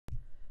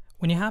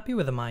When you're happy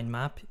with a mind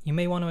map, you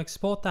may want to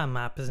export that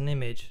map as an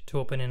image to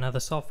open in other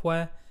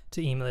software,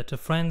 to email it to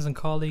friends and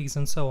colleagues,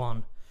 and so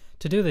on.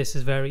 To do this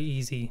is very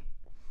easy.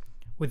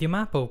 With your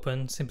map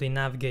open, simply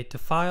navigate to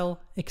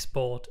File,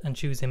 Export, and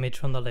choose Image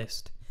from the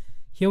list.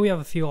 Here we have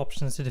a few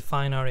options to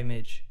define our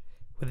image.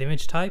 With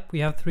image type, we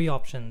have three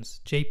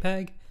options: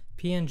 JPEG,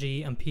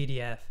 PNG, and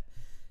PDF.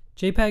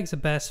 JPEGs are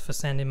best for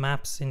sending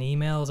maps in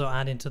emails or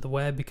adding to the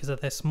web because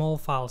of their small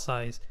file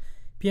size.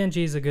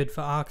 PNGs are good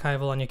for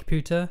archival on your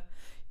computer.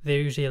 They're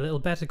usually a little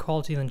better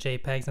quality than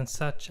JPEGs and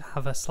such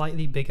have a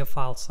slightly bigger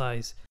file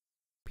size.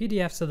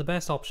 PDFs are the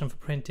best option for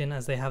printing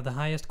as they have the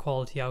highest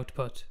quality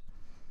output.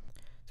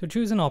 So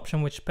choose an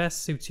option which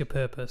best suits your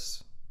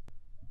purpose.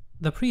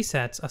 The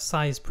presets are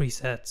size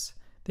presets.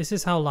 This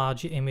is how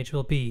large your image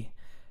will be.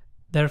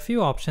 There are a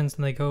few options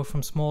and they go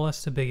from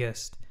smallest to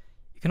biggest.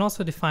 You can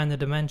also define the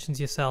dimensions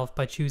yourself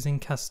by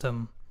choosing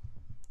Custom.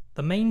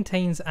 The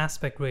Maintains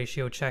Aspect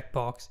Ratio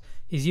checkbox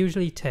is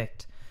usually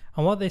ticked,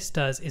 and what this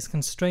does is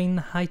constrain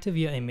the height of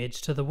your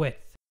image to the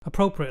width,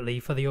 appropriately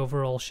for the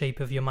overall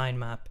shape of your mind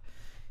map.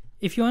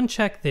 If you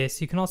uncheck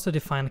this, you can also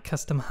define a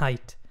custom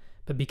height,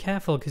 but be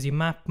careful because your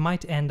map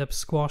might end up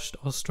squashed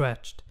or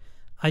stretched.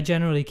 I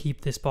generally keep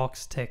this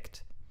box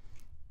ticked.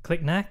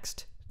 Click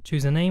Next,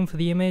 choose a name for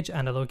the image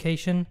and a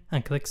location,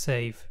 and click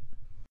Save.